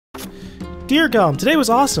dear GaLm, today was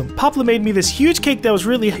awesome. Papa made me this huge cake that was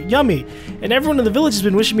really yummy, and everyone in the village has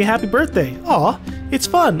been wishing me happy birthday. Aw, it's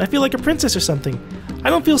fun. I feel like a princess or something. I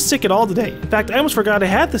don't feel sick at all today. In fact, I almost forgot I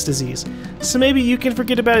had this disease. So maybe you can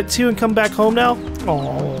forget about it too and come back home now?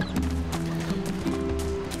 Aww.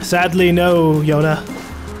 Sadly, no, Yonah.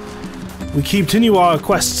 We continue our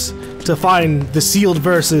quests to find the sealed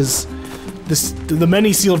verses. The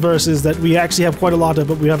many sealed verses that we actually have quite a lot of,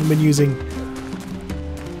 but we haven't been using.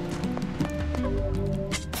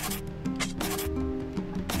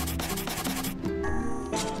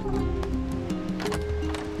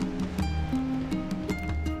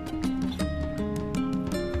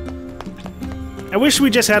 I wish we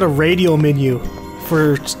just had a radial menu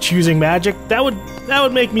for choosing magic. That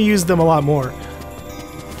would make me use them a lot more.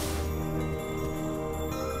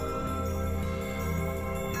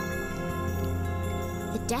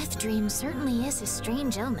 The death dream certainly is a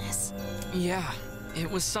strange illness. Yeah,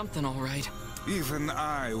 it was something all right. Even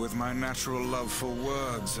I, with my natural love for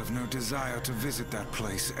words, have no desire to visit that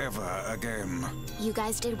place ever again. You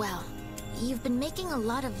guys did well. You've been making a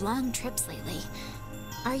lot of long trips lately.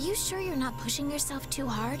 Are you sure you're not pushing yourself too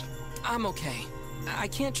hard? I'm okay. I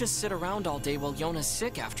can't just sit around all day while Yonah's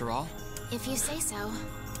sick, after all. If you say so.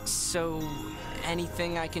 So,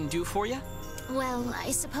 anything I can do for you? Well,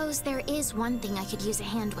 I suppose there is one thing I could use a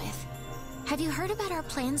hand with. Have you heard about our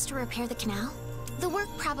plans to repair the canal? The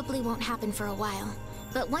work probably won't happen for a while,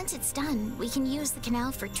 but once it's done, we can use the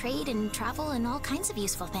canal for trade and travel and all kinds of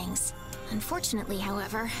useful things. Unfortunately,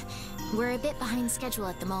 however, we're a bit behind schedule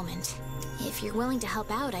at the moment. If you're willing to help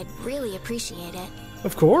out, I'd really appreciate it.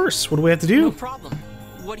 Of course. What do we have to do? No problem.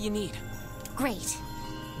 What do you need? Great.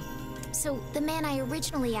 So, the man I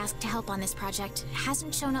originally asked to help on this project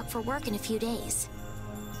hasn't shown up for work in a few days.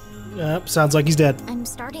 Yep, sounds like he's dead. I'm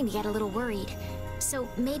starting to get a little worried. So,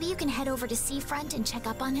 maybe you can head over to Seafront and check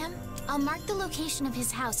up on him? I'll mark the location of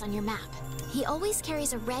his house on your map. He always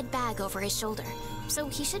carries a red bag over his shoulder, so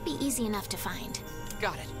he should be easy enough to find.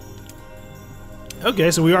 Got it.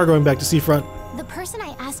 Okay, so we are going back to Seafront. The person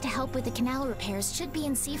I asked to help with the canal repairs should be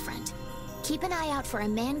in Seafront. Keep an eye out for a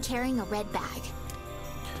man carrying a red bag.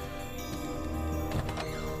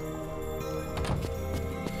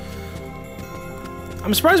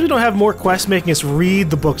 I'm surprised we don't have more quests making us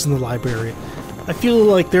read the books in the library. I feel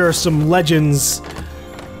like there are some legends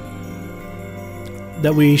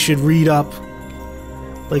that we should read up.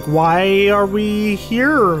 Like, why are we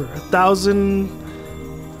here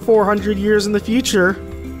 1,400 years in the future?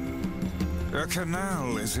 A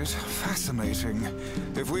canal, is it? Fascinating.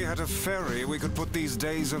 If we had a ferry, we could put these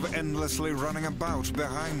days of endlessly running about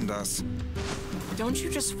behind us. Don't you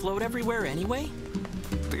just float everywhere anyway?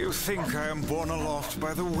 Do you think I am borne aloft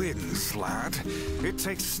by the winds, lad? It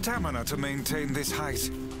takes stamina to maintain this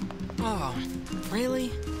height. Oh,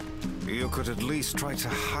 really? You could at least try to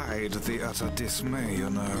hide the utter dismay, you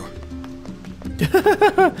know.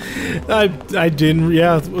 I didn't,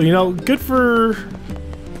 yeah, you know, good for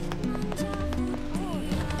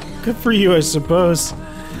you, I suppose.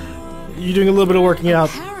 You're doing a little bit of working out.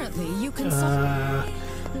 Apparently, you can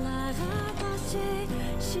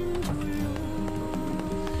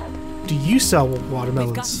Do you sell watermelons?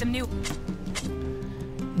 We've got some new.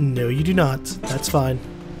 No, you do not. That's fine.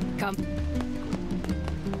 Come.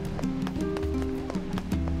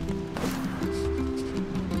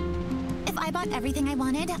 If I bought everything I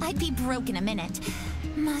wanted, I'd be broke in a minute.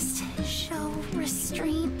 Must show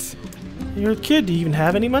restraint. You're a kid. Do you even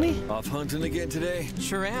have any money? Off hunting again today?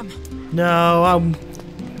 Sure am. No, I'm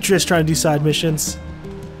just trying to do side missions.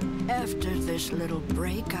 After this little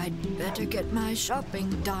break, I'd better get my shopping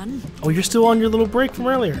done. Oh, you're still on your little break from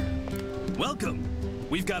earlier. Welcome.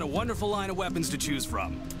 We've got a wonderful line of weapons to choose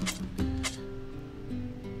from.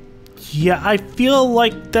 Yeah, I feel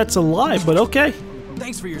like that's a lie, but okay.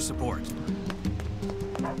 Thanks for your support.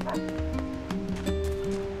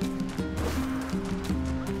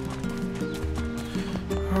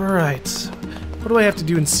 Alright. What do I have to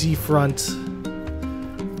do in Seafront?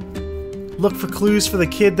 Look for clues for the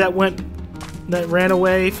kid that ran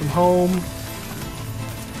away from home.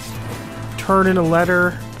 Turn in a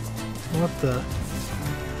letter. What the?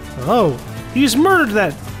 Oh, he just murdered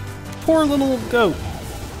that poor little goat.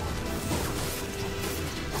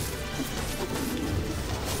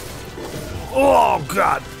 Oh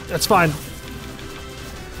god, that's fine.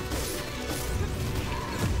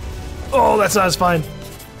 Oh, that's not as fine.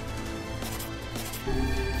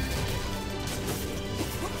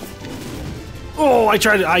 Oh, I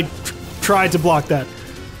tried to block that.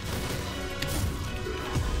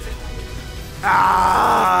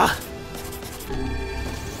 Ah!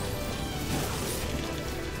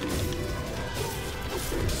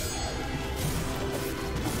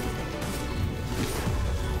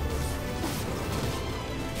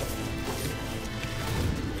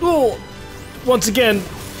 gold! Once again,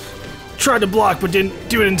 tried to block but didn't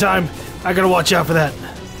do it in time. I gotta watch out for that.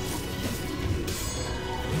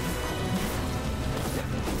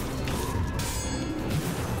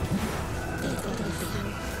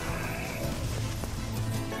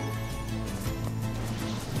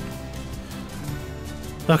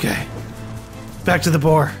 Okay, back to the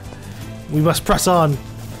bar. We must press on.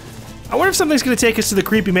 I wonder if something's gonna take us to the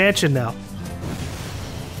creepy mansion now.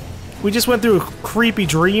 We just went through a creepy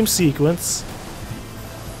dream sequence.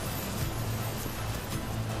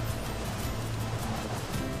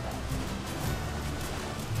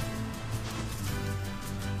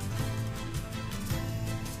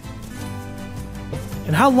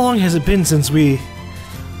 And how long has it been since we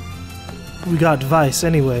got Weiss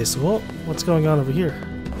anyways? Well, what's going on over here?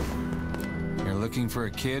 You're looking for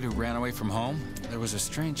a kid who ran away from home? There was a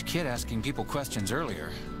strange kid asking people questions earlier.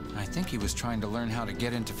 I think he was trying to learn how to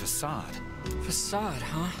get into Facade. Facade,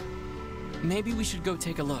 huh? Maybe we should go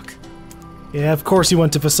take a look. Yeah, of course he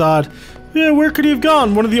went to Facade. Yeah, where could he have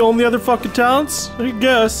gone? One of the only other fucking towns? I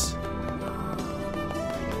guess.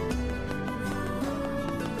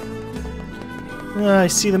 I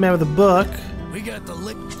see the man with the book. We got the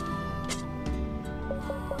lick.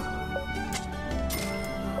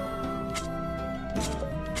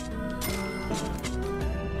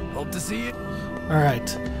 Hope to see you. All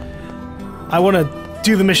right. I want to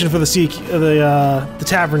do the mission for the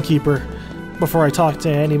tavern keeper before I talk to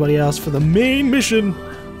anybody else for the main mission.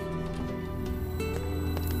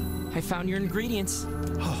 I found your ingredients.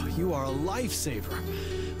 Oh, you are a lifesaver.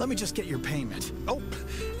 Let me just get your payment. Oh,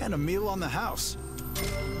 and a meal on the house.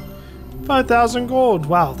 5,000 gold.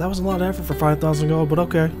 Wow, that was a lot of effort for 5,000 gold, but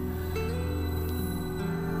okay.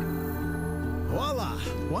 Voila!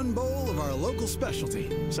 One bowl of our local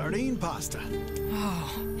specialty, sardine pasta.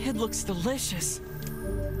 Oh, it looks delicious.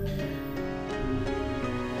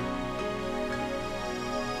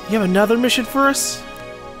 You have another mission for us?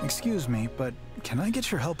 Excuse me, but can I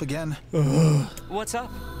get your help again? What's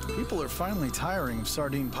up? People are finally tiring of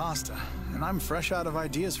sardine pasta, and I'm fresh out of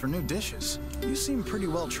ideas for new dishes. You seem pretty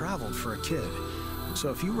well traveled for a kid. So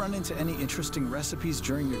if you run into any interesting recipes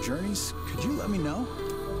during your journeys, could you let me know?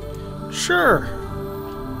 Sure.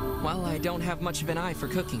 Well, I don't have much of an eye for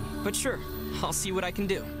cooking, but sure, I'll see what I can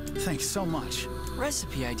do. Thanks so much.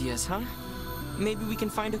 Recipe ideas, huh? Maybe we can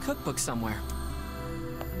find a cookbook somewhere.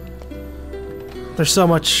 There's so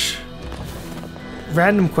much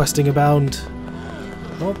random questing abound.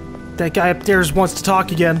 Well, that guy upstairs wants to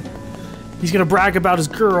talk again. He's gonna brag about his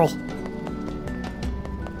girl.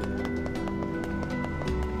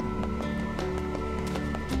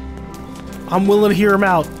 I'm willing to hear him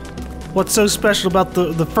out. What's so special about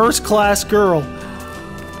the first-class girl?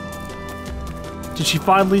 Did she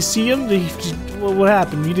finally see him? What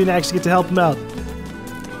happened? You didn't actually get to help him out.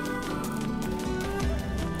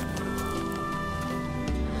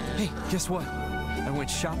 Hey, guess what? I went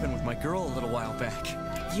shopping with my girl a little while back.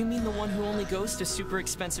 You mean the one who only goes to super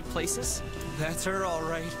expensive places? That's her, all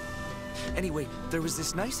right. Anyway, there was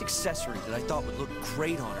this nice accessory that I thought would look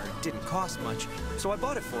great on her. It didn't cost much, so I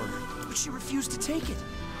bought it for her. But she refused to take it.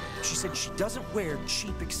 She said she doesn't wear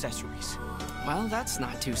cheap accessories. Well, that's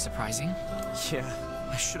not too surprising. Yeah,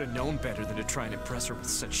 I should have known better than to try and impress her with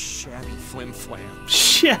such shabby flim-flam.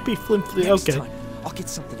 Shabby flim-flam. Next Okay. time, I'll get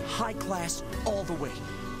something high class all the way.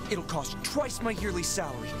 It'll cost twice my yearly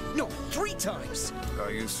salary. No, 3 times.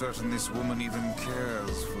 Are you certain this woman even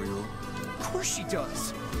cares for you? Of course she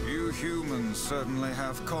does. You humans certainly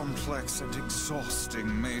have complex and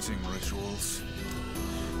exhausting mating rituals.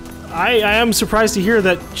 I am surprised to hear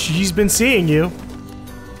that she's been seeing you.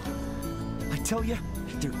 I tell you,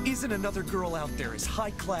 there isn't another girl out there as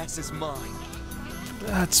high class as mine.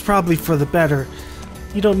 That's probably for the better.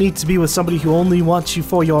 You don't need to be with somebody who only wants you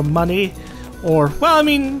for your money. Or, well, I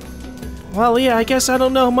mean, well, yeah, I guess I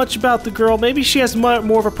don't know much about the girl. Maybe she has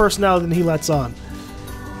more of a personality than he lets on.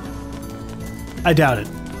 I doubt it.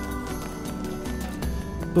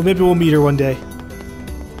 But maybe we'll meet her one day.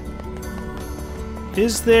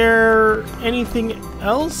 Is there anything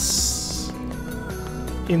else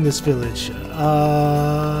in this village?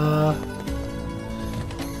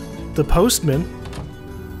 The postman.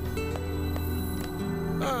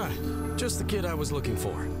 Ah, just the kid I was looking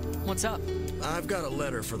for. What's up? I've got a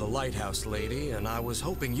letter for the lighthouse lady, and I was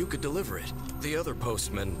hoping you could deliver it. The other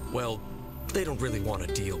postmen, well, they don't really want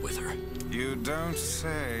to deal with her. You don't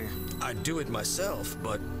say. I'd do it myself,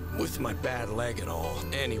 but with my bad leg and all.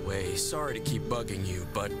 Anyway, sorry to keep bugging you,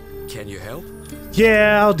 but can you help?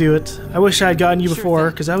 Yeah, I'll do it. I wish I had gotten you Sure before,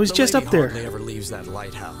 thing. because I was The just lady up there. hardly ever leaves that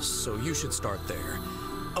lighthouse, so you should start there.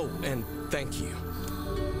 Oh, and thank you.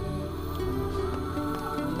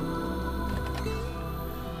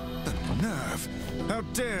 How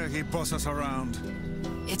dare he boss us around?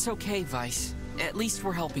 It's okay, Weiss. At least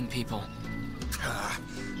we're helping people.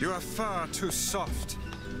 You are far too soft.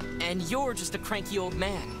 And you're just a cranky old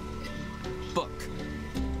man. Book.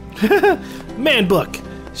 Man book.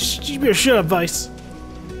 Shut up, Weiss.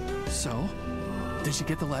 So, did she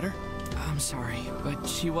get the letter? I'm sorry, but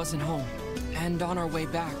she wasn't home. And on our way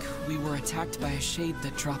back, we were attacked by a shade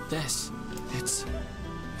that dropped this. It's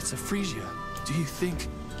a Frisia. Do you think...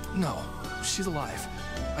 No, she's alive.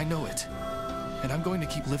 I know it. And I'm going to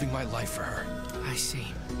keep living my life for her. I see.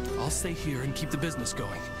 I'll stay here and keep the business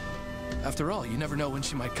going. After all, you never know when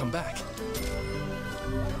she might come back.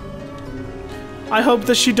 I hope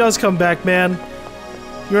that she does come back, man.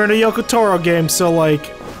 You're in a Yoko Taro game, so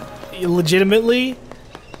like, legitimately,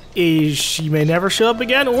 she may never show up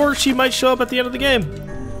again, or she might show up at the end of the game.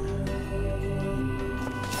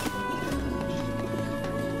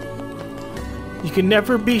 You can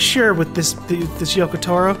never be sure with this Yoko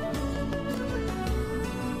Taro.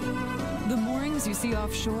 The moorings you see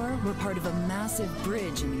offshore were part of a massive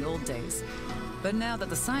bridge in the old days. But now that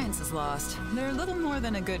the science is lost, they're little more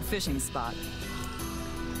than a good fishing spot.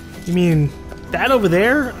 You mean that over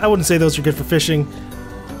there? I wouldn't say those are good for fishing.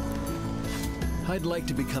 I'd like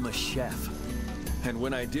to become a chef. And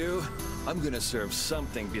when I do, I'm gonna serve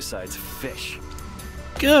something besides fish.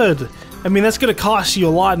 Good. I mean, that's gonna cost you a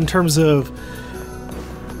lot in terms of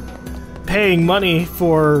paying money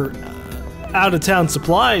for out-of-town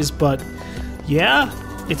supplies, but yeah,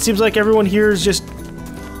 it seems like everyone here is just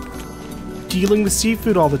dealing with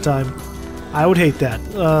seafood all the time. I would hate that.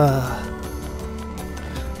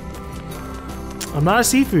 I'm not a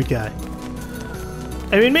seafood guy.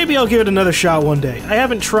 I mean, maybe I'll give it another shot one day. I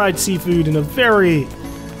haven't tried seafood in a very,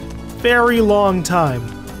 very long time.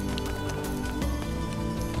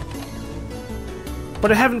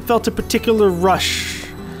 But I haven't felt a particular rush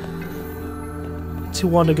to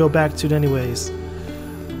want to go back to it anyways.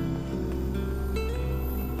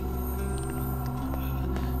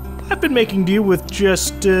 I've been making do with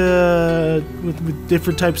just, with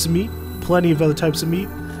different types of meat. Plenty of other types of meat.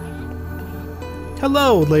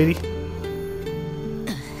 Hello, lady.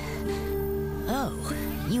 Oh,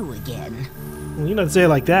 you again. Well, you don't say it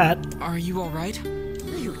like that. Are you alright?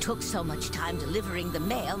 You took so much time delivering the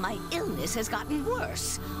mail, my illness has gotten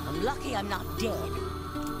worse. I'm lucky I'm not dead.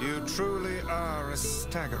 You truly are a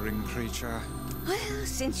staggering creature. Well,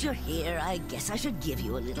 since you're here, I guess I should give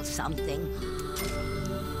you a little something.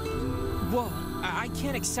 Whoa, I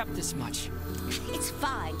can't accept this much. It's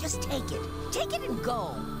fine, just take it. Take it and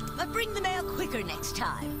go. But bring the mail quicker next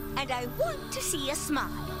time. And I want to see a smile.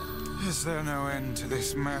 Is there no end to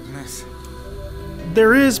this madness?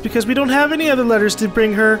 There is, because we don't have any other letters to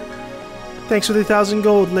bring her. Thanks for the 1,000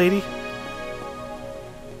 gold, lady.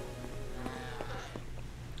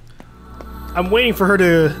 I'm waiting for her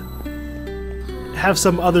to have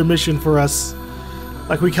some other mission for us.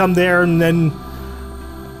 Like we come there and then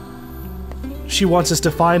she wants us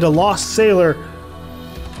to find a lost sailor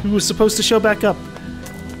who was supposed to show back up.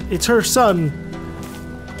 It's her son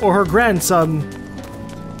or her grandson.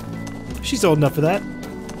 She's old enough for that.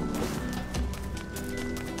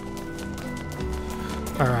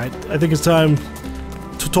 Alright, I think it's time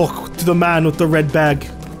to talk to the man with the red bag.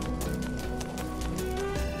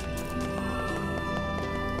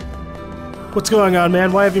 What's going on,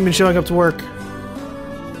 man? Why have you been showing up to work?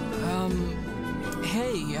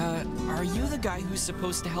 Hey, are you the guy who's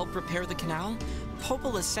supposed to help repair the canal?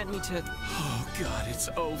 Popola sent me to... Oh god, it's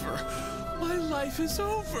over. My life is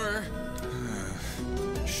over.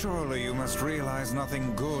 Surely you must realize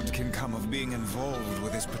nothing good can come of being involved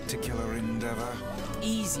with this particular endeavor.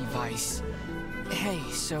 Easy, Weiss. Hey,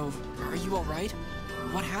 so, are you alright?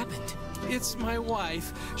 What happened? It's my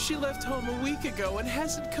wife. She left home a week ago and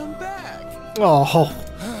hasn't come back. Oh.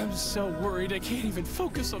 I'm so worried I can't even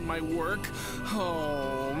focus on my work.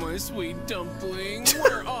 Oh, my sweet dumpling,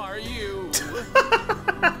 where are you?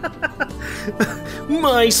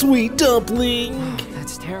 My sweet dumpling.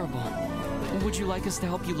 That's terrible. Would you like us to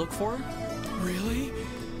help you look for her? Really?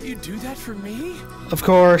 You do that for me? Of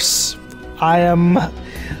course. I am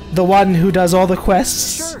the one who does all the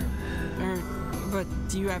quests. Sure. But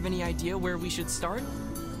do you have any idea where we should start?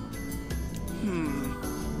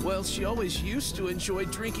 Well, she always used to enjoy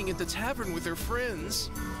drinking at the tavern with her friends.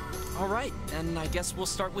 Alright, and I guess we'll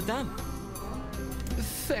start with them.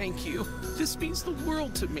 Thank you. This means the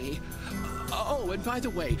world to me. Oh, and by the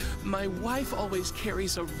way, my wife always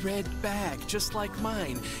carries a red bag, just like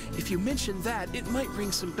mine. If you mention that, it might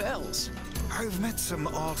ring some bells. I've met some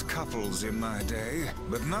odd couples in my day,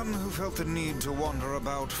 but none who felt the need to wander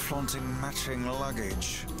about flaunting matching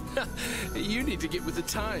luggage. You need to get with the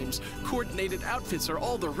times. Coordinated outfits are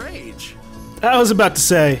all the rage. I was about to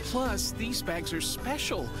say. Plus, these bags are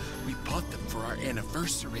special. We bought them for our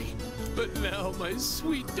anniversary. But now my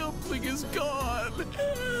sweet dumpling is gone.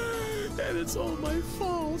 And it's all my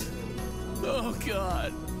fault. Oh,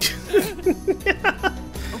 God.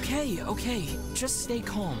 Okay. Just stay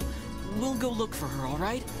calm. We'll go look for her, all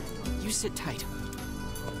right? You sit tight.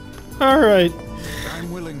 All right.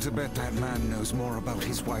 I'm willing to bet that man knows more about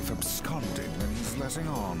his wife absconding than he's letting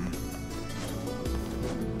on.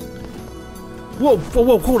 Whoa,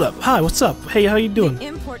 hold up. Hi, what's up? Hey, how you doing? The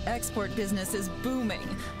import-export business is booming.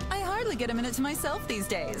 I hardly get a minute to myself these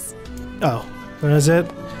days. Oh, that's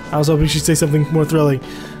it? I was hoping she'd say something more thrilling.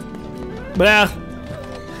 But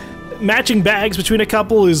matching bags between a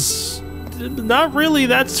couple is not really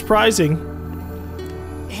that surprising.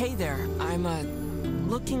 Hey there, I'm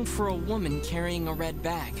looking for a woman carrying a red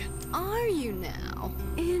bag. Are you now?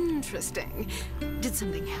 Interesting. Did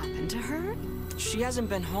something happen to her? She hasn't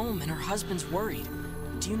been home and her husband's worried.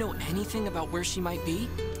 Do you know anything about where she might be?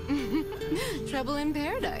 Trouble in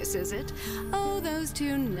paradise, is it? Oh, those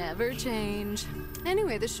two never change.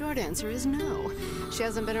 Anyway, the short answer is no. She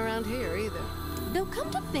hasn't been around here either. Though come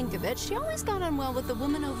to think of it, she always got on well with the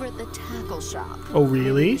woman over at the tackle shop. Oh,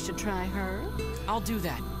 really? Maybe you should try her. I'll do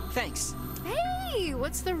that. Thanks. Hey,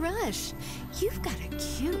 what's the rush? You've got a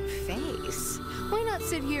cute face. Why not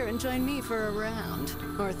sit here and join me for a round?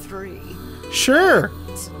 Or 3? Sure.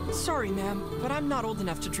 Sorry, ma'am, but I'm not old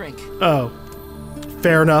enough to drink. Oh.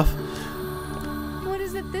 Fair enough. What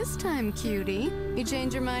is it this time, cutie? You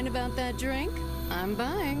change your mind about that drink? I'm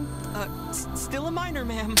buying. Still a minor,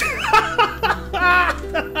 ma'am.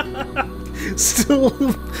 Still.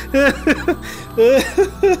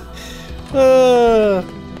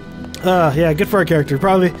 Yeah, good for our character.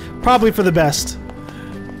 Probably for the best.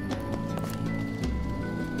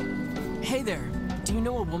 Hey there. Do you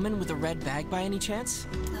know a woman with a red bag by any chance?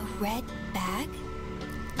 A red bag?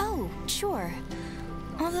 Oh, sure.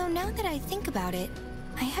 Although now that I think about it,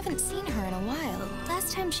 I haven't seen her in a while.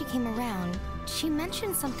 Last time she came around, she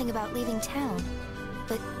mentioned something about leaving town.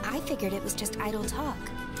 But I figured it was just idle talk.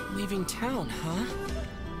 Leaving town, huh?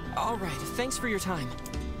 Alright, thanks for your time.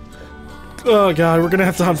 Oh god, we're gonna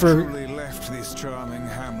have to hunt for... Truly left this charming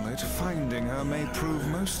hamlet, finding her may prove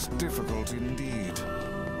most difficult indeed.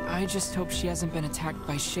 I just hope she hasn't been attacked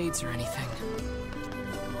by shades or anything.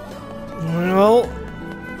 Well,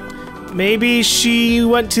 maybe she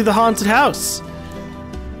went to the haunted house.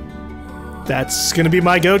 That's gonna be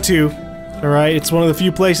my go-to. Alright, it's one of the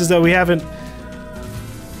few places that we haven't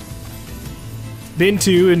been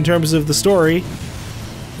to in terms of the story.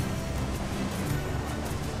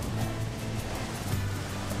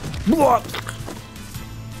 Blah.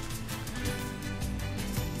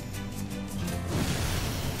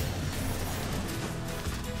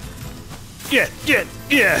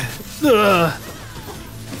 Yeah. Ugh.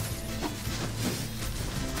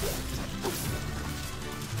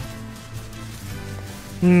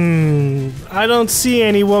 I don't see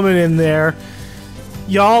any woman in there.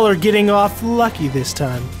 Y'all are getting off lucky this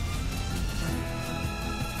time.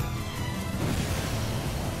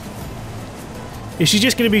 Is she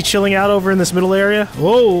just gonna be chilling out over in this middle area?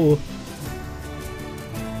 Whoa!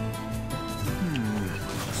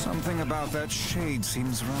 Something about that shade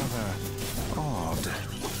seems rather odd.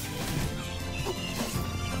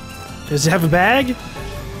 Does it have a bag?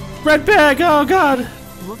 Red bag! Oh god!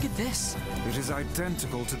 Look at this. It is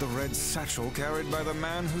identical to the red satchel carried by the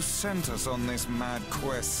man who sent us on this mad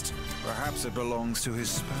quest. Perhaps it belongs to his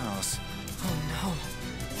spouse. Oh no.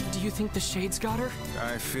 Do you think the shades got her?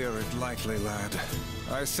 I fear it likely, lad.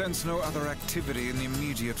 I sense no other activity in the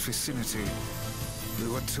immediate vicinity. We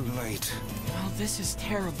were too late. Well, this is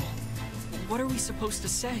terrible. What are we supposed to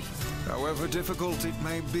say? However difficult it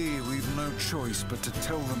may be, we've no choice but to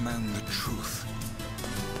tell the man the truth.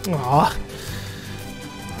 Aww.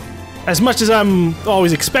 As much as I'm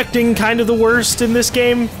always expecting kind of the worst in this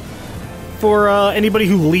game for anybody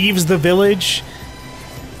who leaves the village,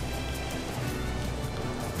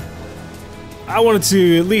 I wanted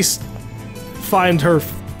to at least find her,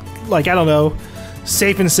 like, I don't know,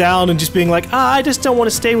 safe and sound and just being like, I just don't want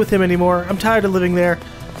to stay with him anymore. I'm tired of living there.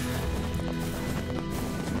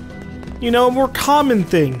 You know, a more common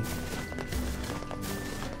thing.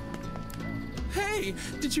 Hey,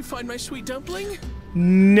 did you find my sweet dumpling?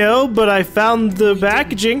 No, but I found the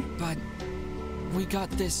packaging. But we got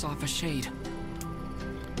this off a shade.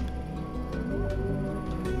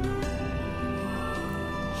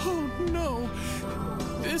 Oh no!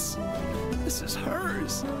 This is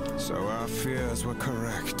hers. So our fears were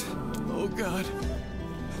correct. Oh god.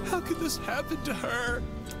 How could this happen to her?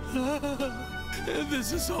 And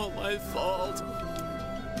this is all my fault.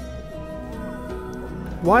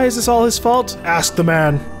 Why is this all his fault? Ask the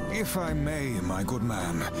man. If I may, my good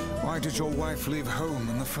man, why did your wife leave home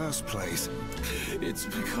in the first place? It's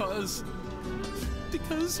because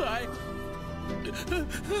I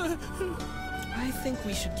think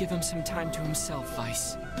we should give him some time to himself,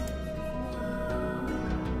 Weiss.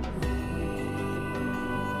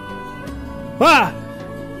 Ah!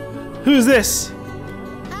 Who's this?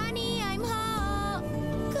 Honey, I'm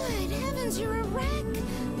home. Good heavens, you're a wreck.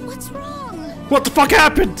 What's wrong? What the fuck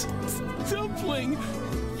happened? Dumpling,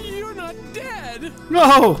 you're not dead.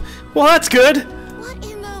 No. Well, that's good. What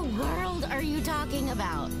in the world are you talking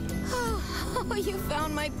about? Oh, you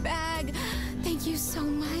found my bag. Thank you so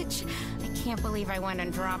much. I can't believe I went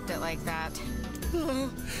and dropped it like that.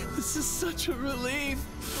 Oh, this is such a relief.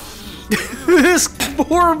 This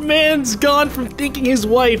poor man's gone from thinking his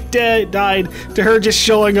wife died to her just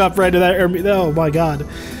showing up right to that. Oh my god.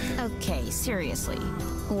 Okay, seriously,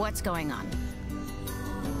 what's going on?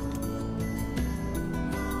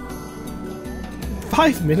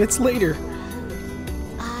 5 minutes later.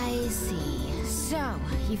 I see. So,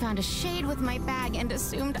 you found a shade with my bag and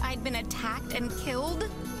assumed I'd been attacked and killed?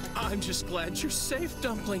 I'm just glad you're safe,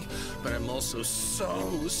 Dumpling, but I'm also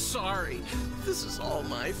so sorry. This is all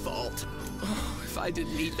my fault. Oh, if I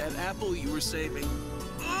didn't eat that apple you were saving.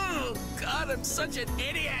 Oh, God, I'm such an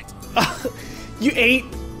idiot. You ate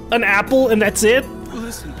an apple and that's it?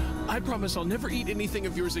 Listen, I promise I'll never eat anything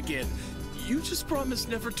of yours again. You just promise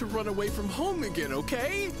never to run away from home again,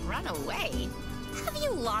 okay? Run away? Have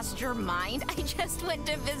you lost your mind? I just went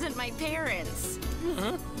to visit my parents.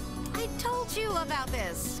 Huh? I told you about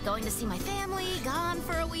this. Going to see my family, gone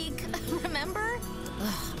for a week. Remember?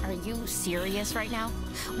 Ugh, are you serious right now?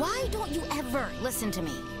 Why don't you ever listen to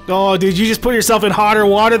me? Oh, did you just put yourself in hotter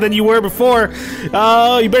water than you were before?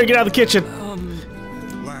 Oh, you better get out of the kitchen.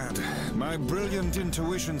 Lad, my brilliant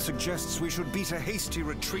intuition suggests we should beat a hasty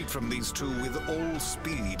retreat from these two with all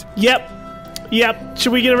speed. Yep.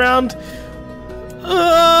 Should we get around?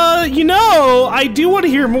 You know, I do want to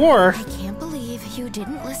hear more. I can't believe you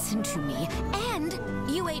didn't listen to me, and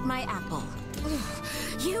you ate my apple. Ugh,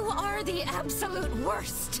 you are the absolute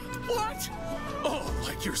worst. What? Oh,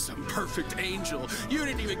 like you're some perfect angel. You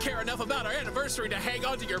didn't even care enough about our anniversary to hang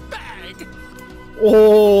on to your bag.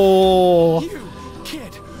 Oh. You,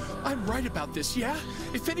 kid, I'm right about this, yeah?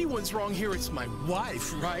 If anyone's wrong here, it's my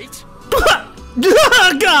wife, right?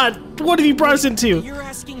 God, what have you brought us into? You're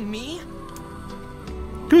asking me?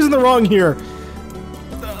 Who's in the wrong here?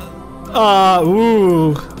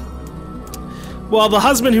 Ooh. Well, the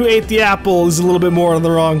husband who ate the apple is a little bit more on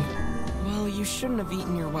the wrong. Well, you shouldn't have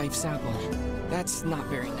eaten your wife's apple. That's not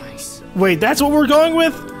very nice. Wait, that's what we're going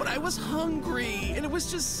with? But I was hungry, and it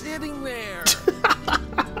was just sitting there.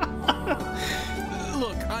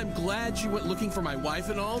 Look, I'm glad you went looking for my wife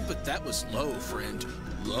and all, but that was low, friend.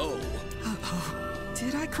 Low.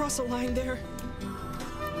 Did I cross a line there?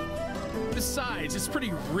 Besides, it's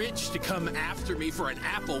pretty rich to come after me for an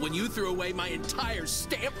apple when you threw away my entire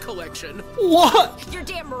stamp collection. What? You're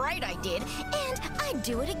damn right I did, and I'd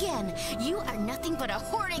do it again. You are nothing but a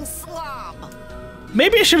hoarding slob.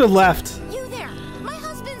 Maybe I should have left. You there. My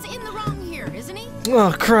husband's in the wrong here, isn't he?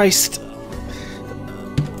 Oh, Christ.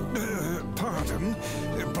 Pardon,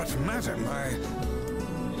 but madam,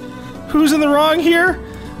 Who's in the wrong here?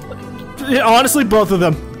 Honestly, both of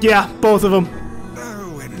them. Yeah, both of them.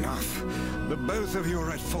 Oh, enough. The both of you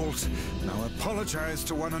are at fault. Now apologize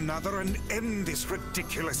to one another and end this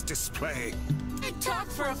ridiculous display. Talk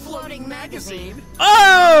for a floating magazine.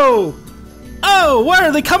 Oh! Oh, where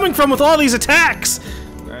are they coming from with all these attacks?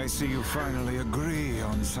 I see you finally agree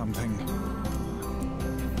on something.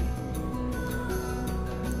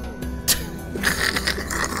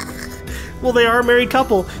 Well, they are a married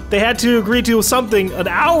couple. They had to agree to something an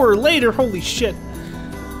hour later. Holy shit.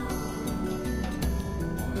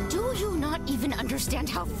 Do you not even understand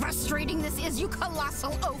how frustrating this is, you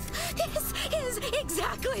colossal oaf? This is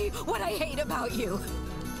exactly what I hate about you.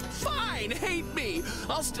 Fine, hate me.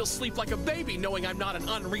 I'll still sleep like a baby knowing I'm not an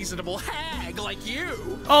unreasonable hag like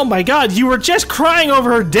you. Oh my god, you were just crying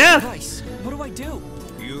over her death. Weiss, what do I do?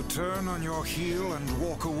 You turn on your heel and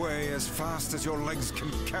walk away as fast as your legs can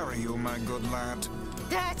carry you, my good lad.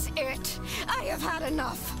 That's it. I have had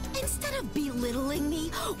enough. Instead of belittling me,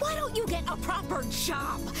 why don't you get a proper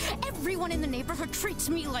job? Everyone in the neighborhood treats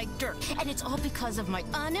me like dirt, and it's all because of my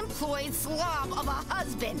unemployed slob of a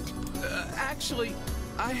husband. Actually,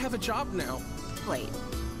 I have a job now. Wait,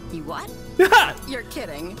 you what? You're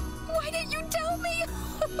kidding. Why didn't you tell me?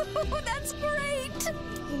 That's great.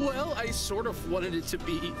 Well, I sort of wanted it to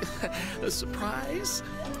be a surprise.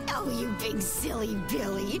 Oh, you big silly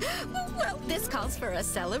Billy. Well, this calls for a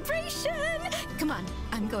celebration. Come on,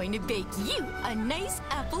 I'm going to bake you a nice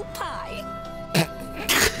apple pie.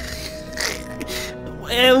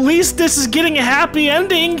 At least this is getting a happy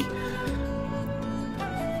ending.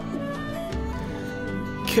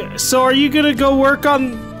 So are you gonna go work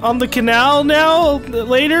on the canal now,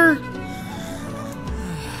 later?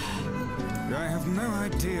 I have no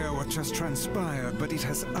idea what just transpired, but it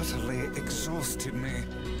has utterly exhausted me.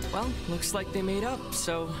 Well, looks like they made up,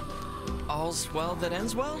 so all's well that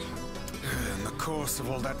ends well. In the course of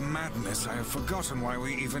all that madness, I have forgotten why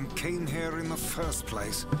we even came here in the first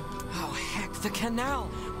place. Oh, heck, the canal!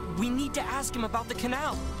 We need to ask him about the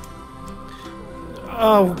canal!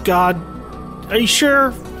 Oh, God. Are you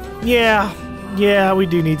sure? Yeah, we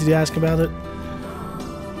do need to ask about it.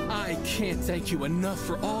 I can't thank you enough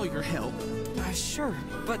for all your help. Sure,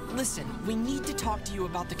 but listen, we need to talk to you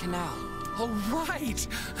about the canal. Oh, right!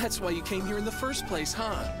 That's why you came here in the first place,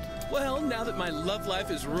 huh? Well, now that my love life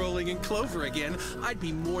is rolling in clover again, I'd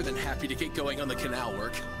be more than happy to get going on the canal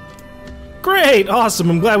work. Great! Awesome,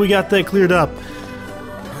 I'm glad we got that cleared up.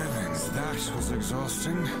 Heavens, that was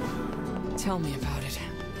exhausting. Tell me about it.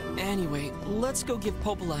 Anyway, let's go give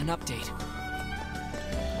Popola an update.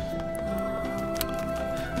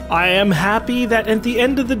 I am happy that at the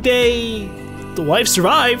end of the day, the wife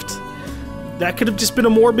survived. That could have just been a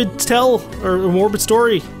morbid tell, or a morbid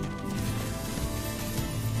story.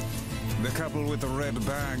 The couple with the red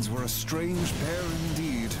bags were a strange pair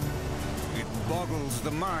indeed. It boggles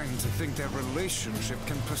the mind to think their relationship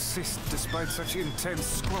can persist despite such intense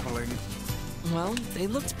squabbling. Well, they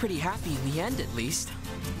looked pretty happy in the end, at least.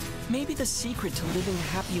 Maybe the secret to living a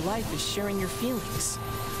happy life is sharing your feelings,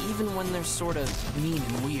 even when they're sort of mean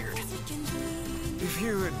and weird. If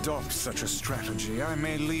you adopt such a strategy, I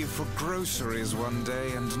may leave for groceries one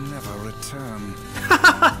day and never return.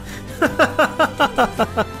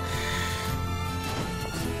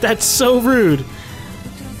 That's so rude.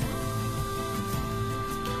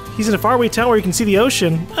 He's in a faraway town where you can see the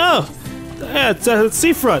ocean. Oh, yeah, it's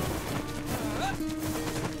seafront.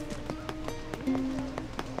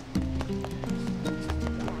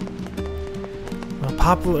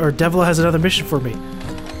 Well, Devil has another mission for me.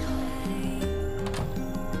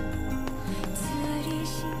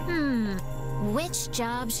 Which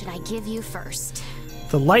job should I give you first?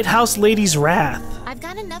 The Lighthouse Lady's Wrath. I've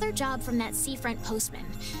got another job from that seafront postman.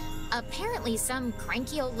 Apparently some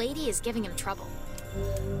cranky old lady is giving him trouble.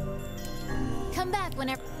 Come back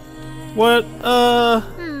whenever... What,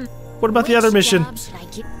 what about the other mission?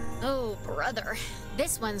 Oh, brother.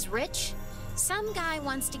 This one's rich. Some guy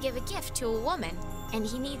wants to give a gift to a woman, and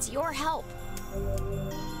he needs your help.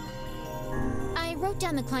 I wrote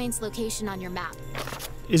down the client's location on your map.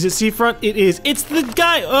 Is it seafront? It is. It's the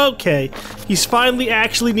guy! Okay. He's finally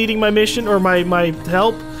actually needing my mission, or my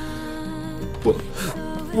help.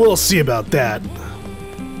 We'll see about that.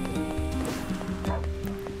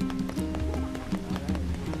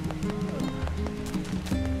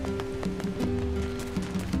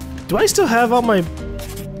 Do I still have all my...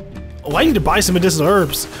 Oh, I need to buy some medicinal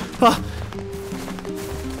herbs. Huh.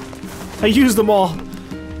 I used them all.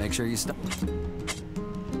 Make sure you stop.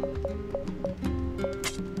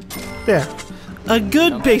 There. A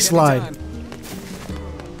good baseline.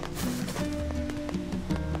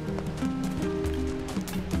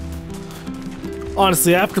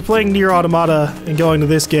 Honestly, after playing NieR Automata and going to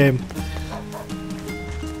this game,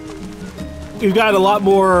 we've got a lot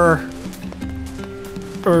more...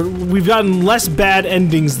 Or we've gotten less bad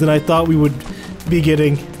endings than I thought we would be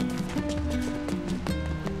getting.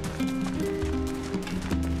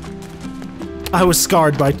 I was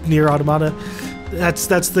scarred by NieR Automata.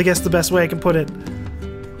 That's I guess the best way I can put it.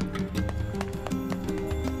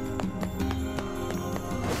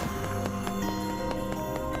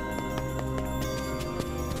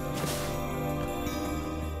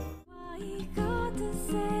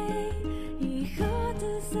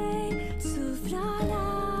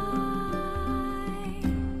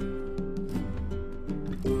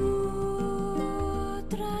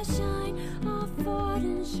 Shine of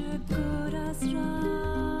foreign sugar